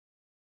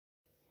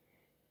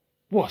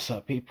What's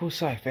up people,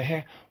 Cypher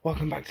here,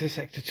 welcome back to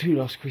Sector 2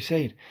 Lost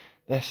Crusade.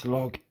 Let's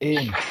log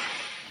in,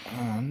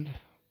 and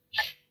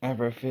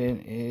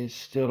everything is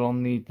still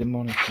on the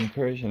Daemonic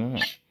Incursion,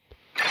 isn't it?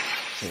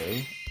 So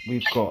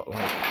we've got like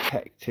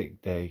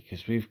hectic day,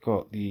 because we've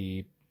got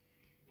the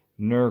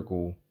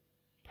Nurgle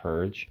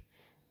Purge,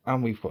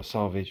 and we've got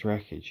Salvage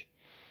Wreckage.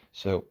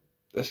 So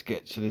let's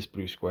get to this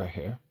blue square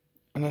here,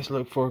 and let's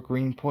look for a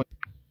green point.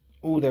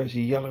 Oh, there's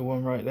a yellow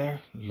one right there,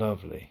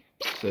 lovely.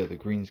 So the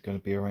green's going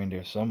to be around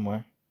here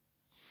somewhere.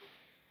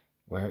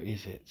 Where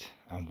is it?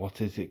 And what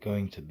is it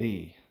going to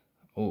be?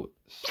 Oh,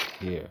 it's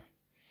here.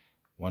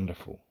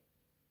 Wonderful.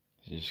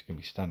 Is it just going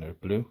to be standard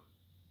blue?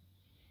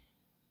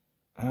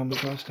 And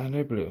we're going to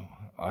standard blue.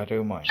 I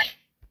don't mind.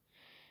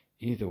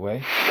 Either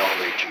way.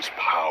 Knowledge is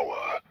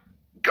power.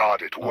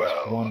 Guard it well.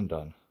 That's one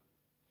done.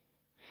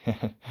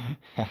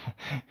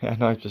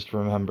 And I just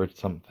remembered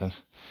something.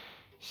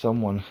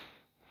 Someone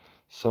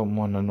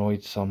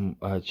annoyed some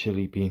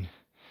chili bean.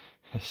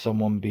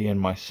 Someone being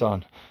my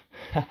son.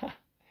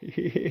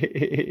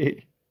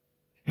 He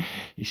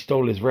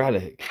stole his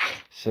relic.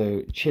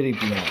 So chili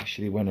bean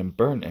actually went and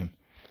burnt him.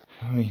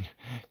 I mean,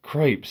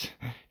 crepes,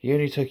 he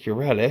only took your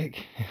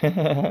relic.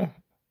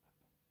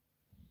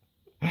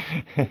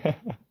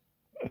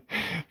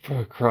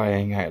 For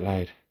crying out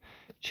loud.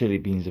 Chili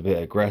bean's a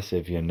bit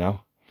aggressive, you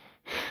know.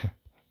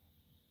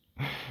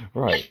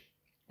 Right,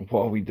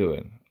 what are we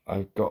doing?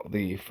 I've got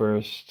the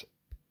first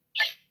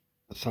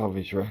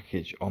Salvage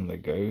Wreckage on the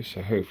go,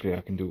 so hopefully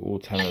I can do all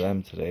 10 of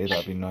them today.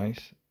 That'd be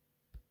nice.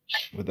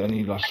 With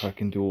any luck I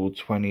can do all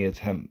 20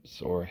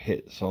 attempts or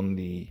hits on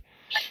this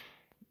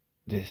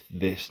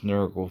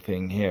Nurgle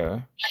thing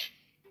here.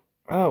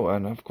 Oh,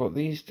 and I've got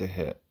these to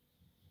hit.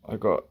 I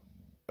got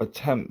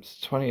attempts,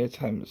 20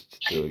 attempts to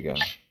do again.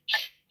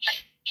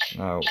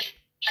 Now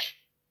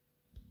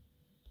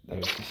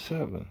there's the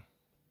 7.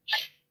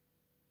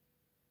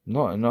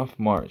 Not enough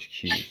March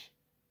queues.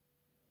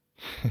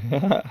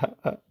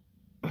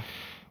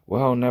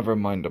 Well, never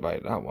mind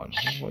about that one.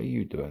 What are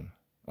you doing?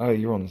 Oh,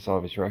 you're on the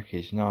Salvage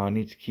Wreckage. No, I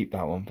need to keep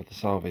that one for the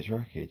Salvage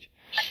Wreckage.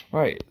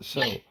 Right,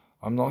 so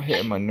I'm not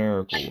hitting my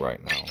Nurgle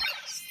right now.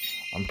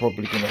 I'm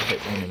probably going to hit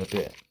one in a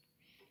bit.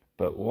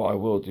 But what I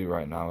will do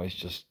right now is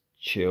just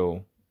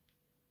chill,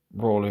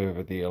 roll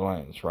over the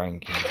Alliance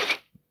ranking,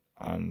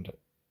 and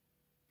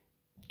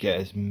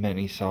get as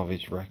many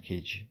Salvage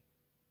Wreckage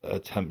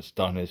attempts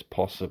done as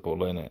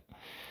possible in it.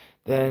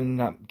 Then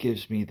that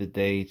gives me the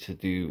day to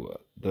do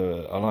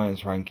the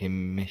Alliance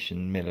ranking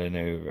mission milling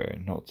over,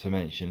 not to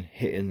mention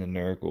hitting the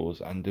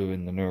Nurgles and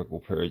doing the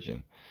Nurgle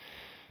Purging.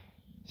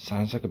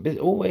 Sounds like a bit...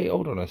 Oh wait,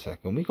 hold on a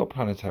second, we got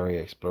Planetary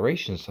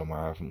Exploration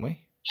somewhere, haven't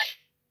we?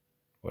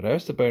 Well,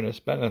 there's the bonus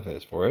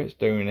benefits for it. It's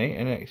donate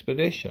an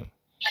expedition.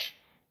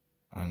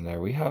 And there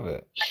we have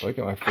it. So I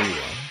get my free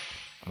one,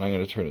 and I'm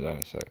going to turn it down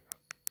a sec.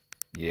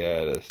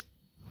 Yeah, let's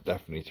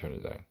definitely turn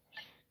it down,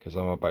 because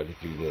I'm about to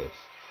do this.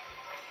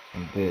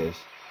 And this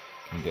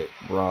can get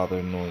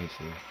rather noisy.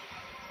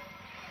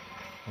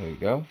 There you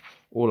go.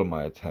 All of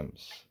my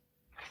attempts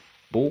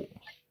bought.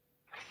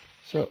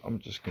 So I'm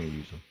just going to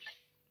use them.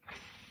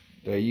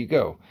 There you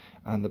go.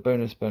 And the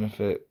bonus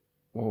benefit,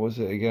 what was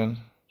it again?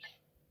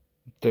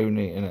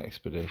 Donate an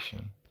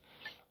expedition.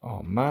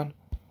 Oh man,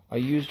 I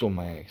used all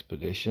my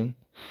expedition.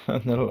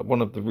 And then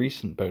one of the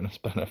recent bonus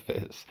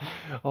benefits.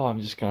 Oh, I'm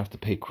just going to have to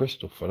pay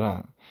Crystal for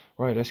that.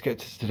 Right, let's get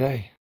to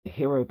today. The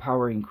hero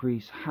power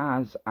increase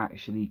has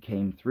actually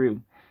came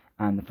through,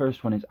 and the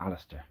first one is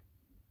Alistair.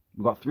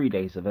 We've got 3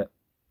 days of it.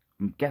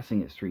 I'm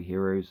guessing it's 3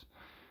 heroes.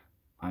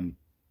 I'm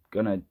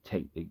gonna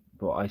take the...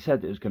 But I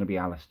said it was gonna be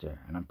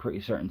Alistair, and I'm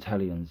pretty certain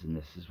Tellion's in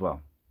this as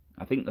well.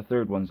 I think the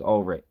third one's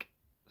Ulrich,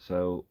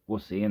 so we'll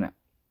see in it.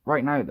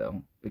 Right now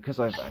though, because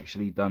I've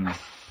actually done...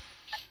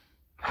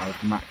 I've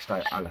maxed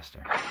out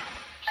Alistair,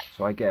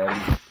 so I get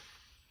at least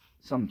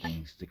some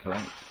things to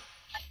collect,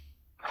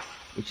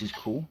 which is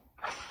cool.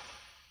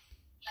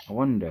 I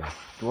wonder,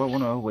 do I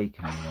want to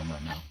awaken anyone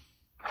right now?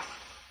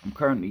 I'm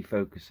currently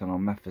focusing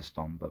on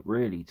Mephiston, but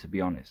really, to be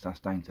honest,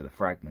 that's down to the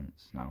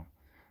fragments now.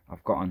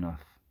 I've got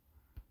enough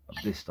of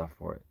this stuff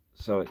for it.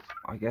 So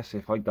I guess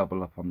if I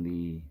double up on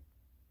the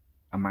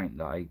amount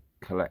that I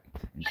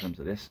collect in terms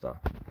of this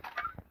stuff,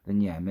 then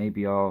yeah,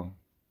 maybe I'll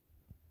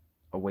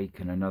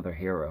awaken another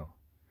hero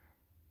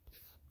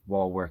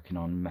while working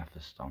on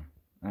Mephiston.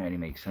 That only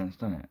makes sense,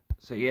 doesn't it?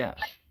 So yeah,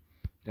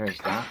 there's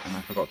that, and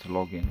I forgot to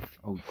log in.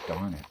 Oh,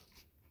 darn it.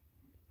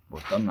 Well,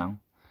 it's done now.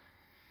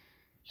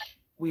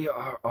 We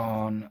are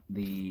on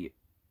the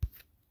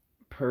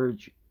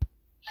Purge,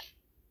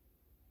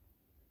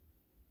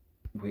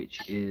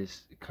 which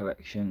is the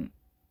collection.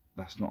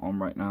 That's not on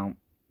right now.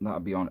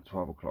 That'll be on at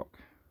 12 o'clock.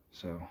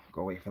 So,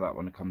 gotta wait for that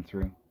one to come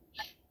through.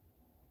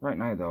 Right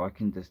now, though, I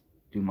can just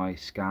do my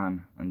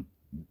scan and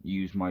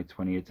use my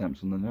 20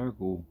 attempts on the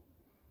Nurgle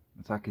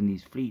attacking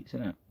these fleets,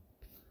 innit?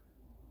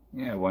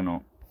 Yeah, why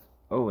not?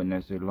 Oh, and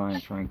there's the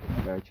Alliance ranking.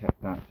 I gotta check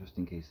that just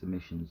in case the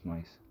mission's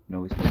nice.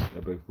 No, it's not.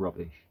 They're both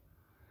rubbish.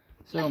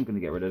 So I'm going to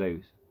get rid of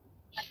those.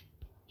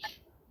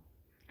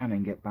 And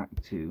then get back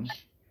to...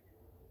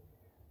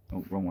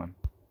 Oh, wrong one.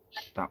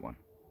 That one.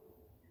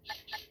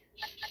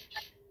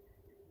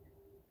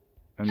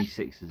 Only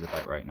 6 is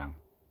about right now.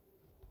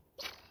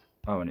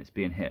 Oh, and it's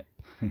being hit.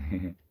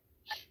 I'm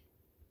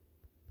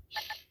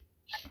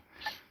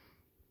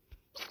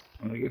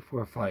gonna go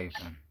for a 5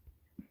 then.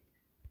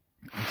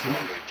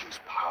 Knowledge is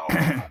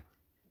power.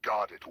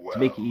 Guard it well. To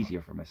make it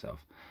easier for myself,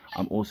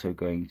 I'm also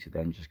going to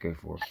then just go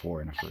for a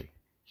 4 and a 3.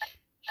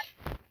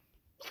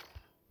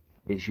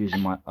 It's using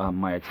my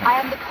my attack.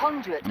 I am the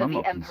conduit of the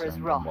Emperor's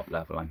wrath, what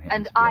level I'm hitting,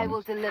 and I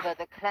will deliver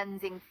the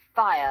cleansing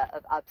fire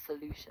of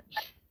absolution.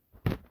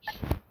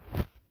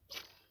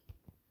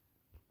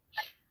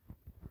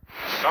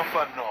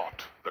 Suffer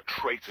not the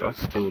traitors. So I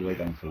could do all the way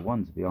down to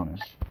 1, to be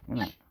honest.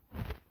 Isn't it?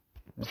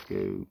 Let's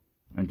go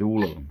and do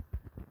all of them.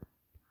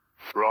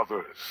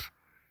 Brothers,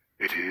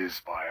 it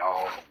is by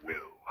our will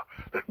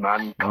that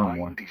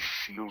mankind is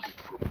shielded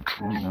from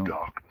true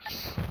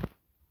darkness.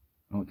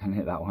 Oh, can't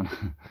hit that one.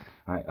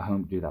 Alright, I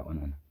won't do that one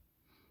then.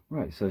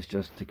 Right, so it's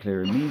just to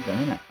clear a need then,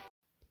 isn't it?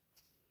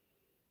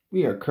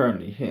 We are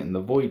currently hitting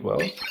the void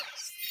wells.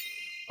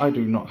 I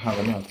do not have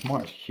enough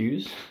march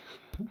queues.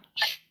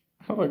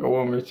 Have I got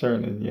one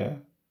returning? Yeah.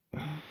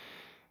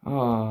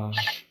 Well,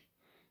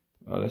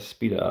 let's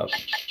speed it up.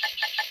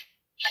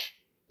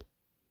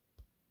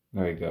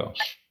 There we go.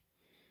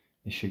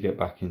 It should get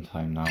back in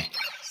time now.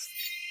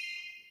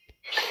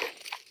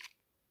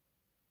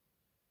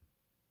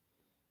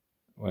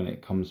 When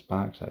it comes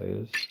back, that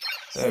is.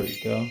 There we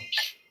go.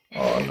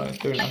 Oh no, I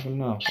don't have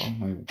enough. Oh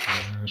my word.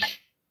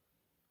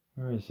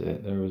 Where is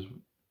it? There was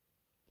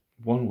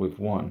one with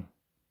 1.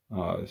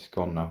 Oh, it's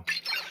gone now.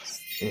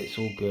 It's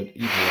all good.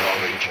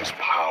 Knowledge is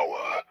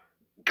power.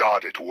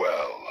 Guard it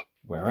well.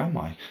 Where am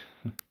I?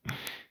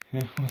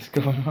 What's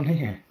going on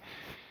here?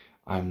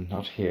 I'm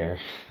not here.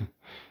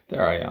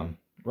 There I am.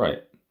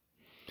 Right.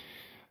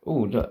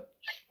 Oh,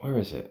 where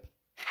is it?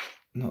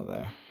 Not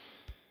there.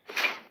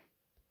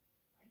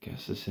 I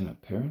guess it's in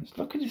appearance.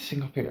 Look at this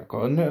thing up here. I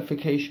got a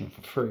notification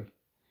for free.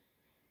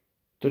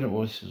 Don't know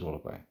what this is all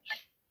about.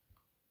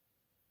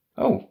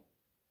 Oh.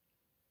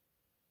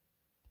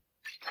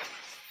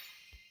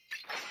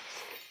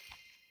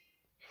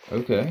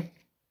 Okay.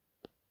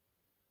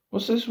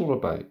 What's this all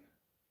about?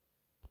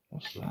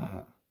 What's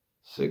that?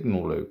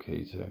 Signal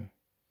locator.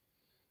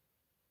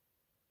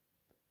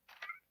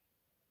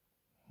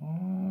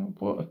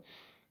 What?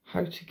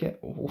 How to get...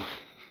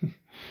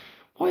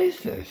 What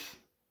is this?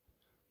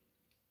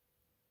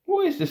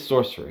 What is this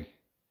sorcery?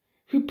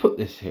 Who put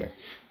this here?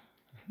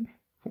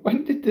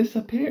 When did this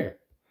appear?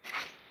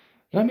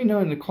 Let me know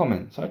in the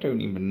comments. I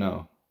don't even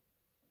know.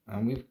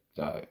 And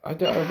I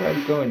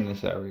already go in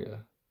this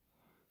area.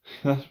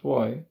 That's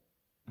why.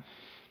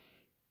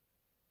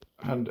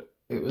 And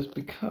it was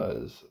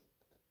because...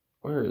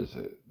 Where is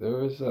it? There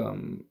was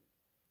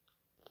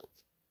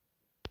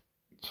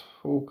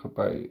talk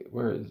about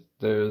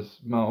there's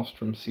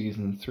Maelstrom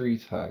Season 3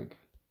 tag.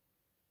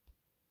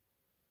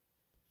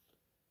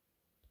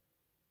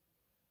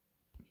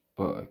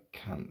 But I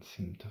can't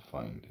seem to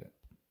find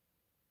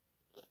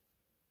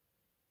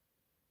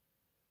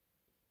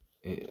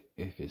it.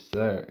 If it's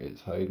there,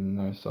 it's hiding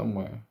there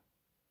somewhere.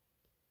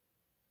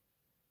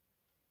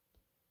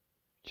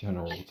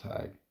 General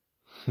tag.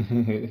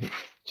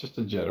 Just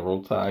a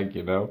general tag,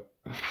 you know.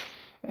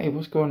 Hey,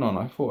 what's going on?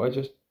 I thought I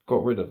just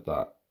got rid of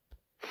that.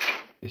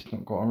 It's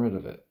not gotten rid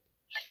of it.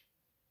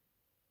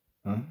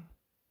 Huh?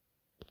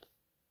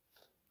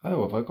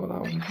 Oh, have I got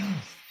that one?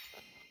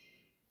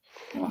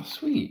 Oh,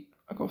 sweet.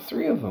 I got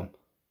 3 of them.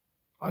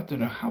 I don't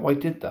know how I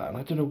did that, and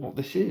I don't know what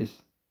this is.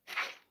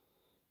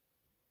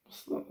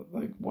 What's that?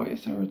 Like, why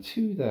is there a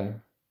 2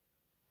 there?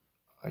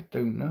 I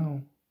don't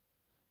know.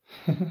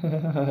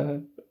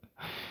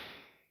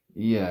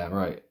 Yeah,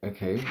 right.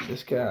 Okay,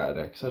 let's get out of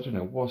there, because I don't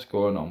know what's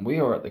going on. We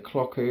are at the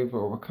clock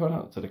over. We're coming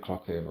up to the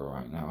clock over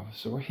right now.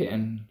 So we're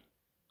hitting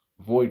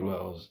void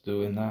wells,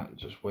 doing that.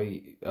 Just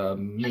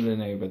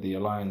milling over the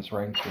alliance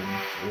ranking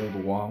all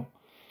the while.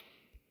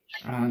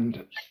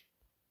 And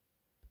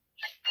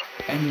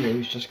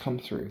Enyo's just come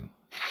through,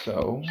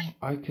 so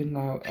I can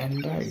now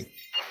end out.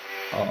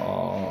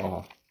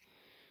 Oh,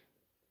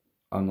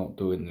 I'm not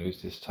doing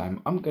those this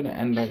time. I'm gonna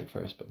end out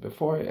first, but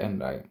before I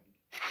end out,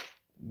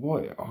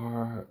 what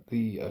are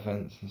the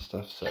events and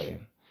stuff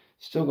saying?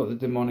 Still got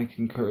the Daemonic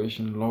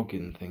Incursion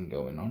login thing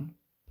going on.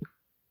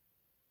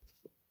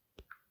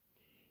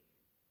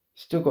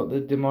 Still got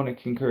the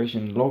Daemonic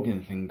Incursion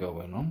login thing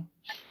going on.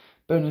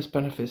 Bonus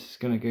benefits is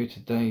going to go to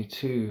day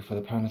 2 for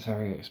the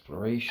Planetary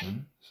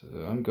Exploration. So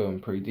I'm going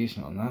pretty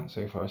decent on that.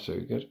 So far so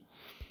good.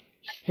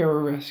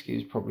 Hero Rescue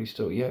is probably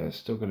still, it's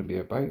still going to be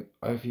about.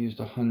 I've used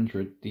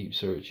 100 deep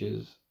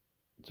searches.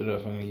 Don't know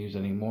if I'm going to use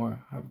any more.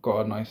 I've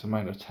got a nice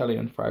amount of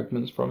Telion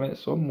fragments from it,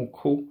 so I'm all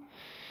cool.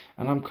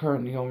 And I'm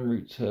currently en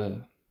route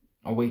to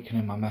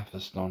awakening my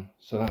Mephiston,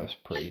 so that's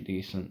pretty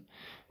decent.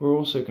 We're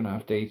also going to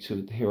have day 2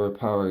 with the hero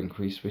power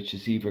increase, which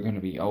is either going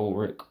to be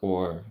Ulrich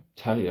or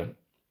Telion.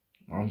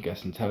 I'm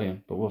guessing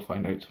Telion, but we'll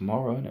find out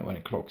tomorrow, innit, when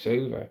it clocks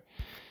over.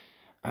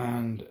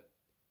 And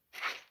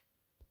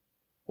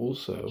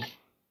also,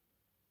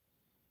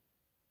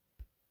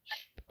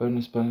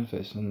 Bonus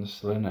benefits on the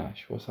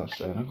Slanesh. What's that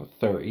saying? I got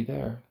 30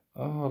 there.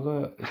 Oh,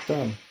 look, it's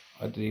done.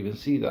 I didn't even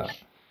see that.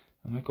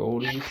 And I got all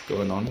these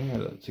going on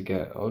here to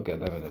get. I'll get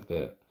them in a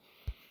bit.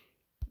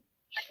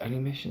 Any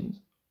missions?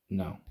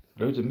 No.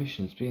 Loads of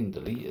missions being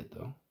deleted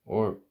though.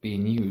 Or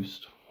being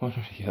used. One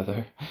or the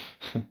other.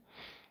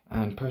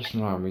 And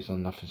personal armies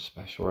on nothing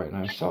special right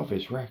now.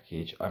 Salvage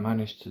Wreckage, I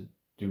managed to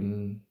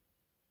do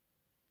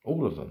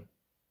all of them.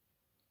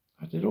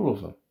 I did all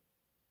of them.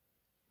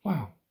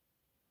 Wow.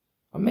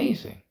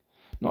 Amazing.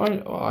 No,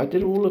 I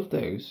did all of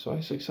those, so I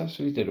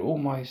successfully did all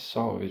my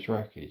Salvage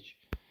Wreckage.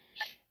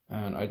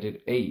 And I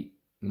did 8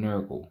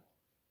 Nurgle.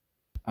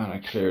 And I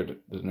cleared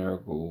the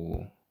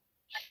Nurgle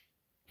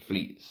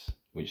fleets,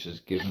 which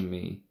has given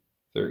me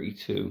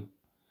 32.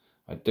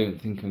 I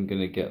don't think I'm going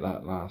to get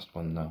that last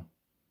one though.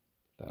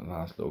 That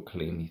last little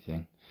claimy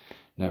thing.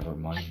 Never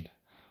mind.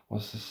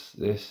 What's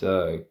this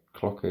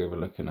clock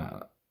overlooking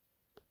at?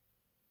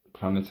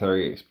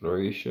 Planetary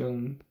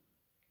Exploration.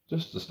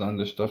 Just the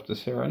standard stuff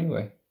that's here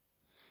anyway.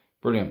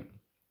 Brilliant.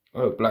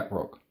 Oh,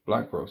 Blackrock.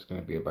 Blackrock's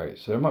going to be about.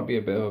 So there might be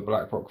a bit of a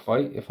Blackrock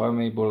fight. If I'm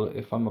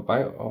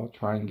about, I'll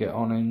try and get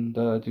on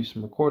and do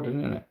some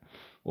recording in it.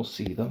 We'll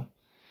see though.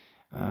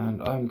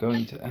 And I'm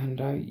going to end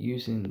out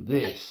using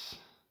this.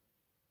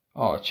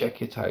 Oh,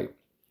 check it out.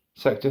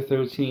 Sector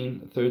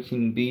 13,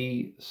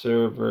 13B,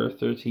 server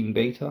 13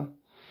 beta.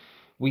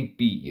 We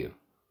beat you.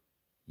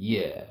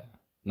 Yeah.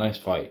 Nice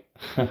fight.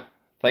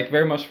 Thank you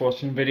very much for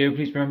watching the video.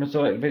 Please remember to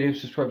like the video,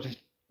 subscribe to...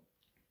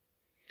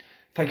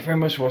 Thank you very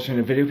much for watching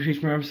the video.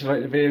 Please remember to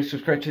like the video,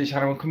 subscribe to the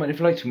channel, and comment if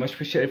you like. Too much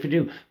appreciated if you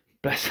do.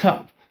 Bless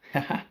up. Do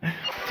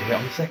it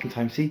on the second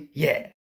time, see? Yeah.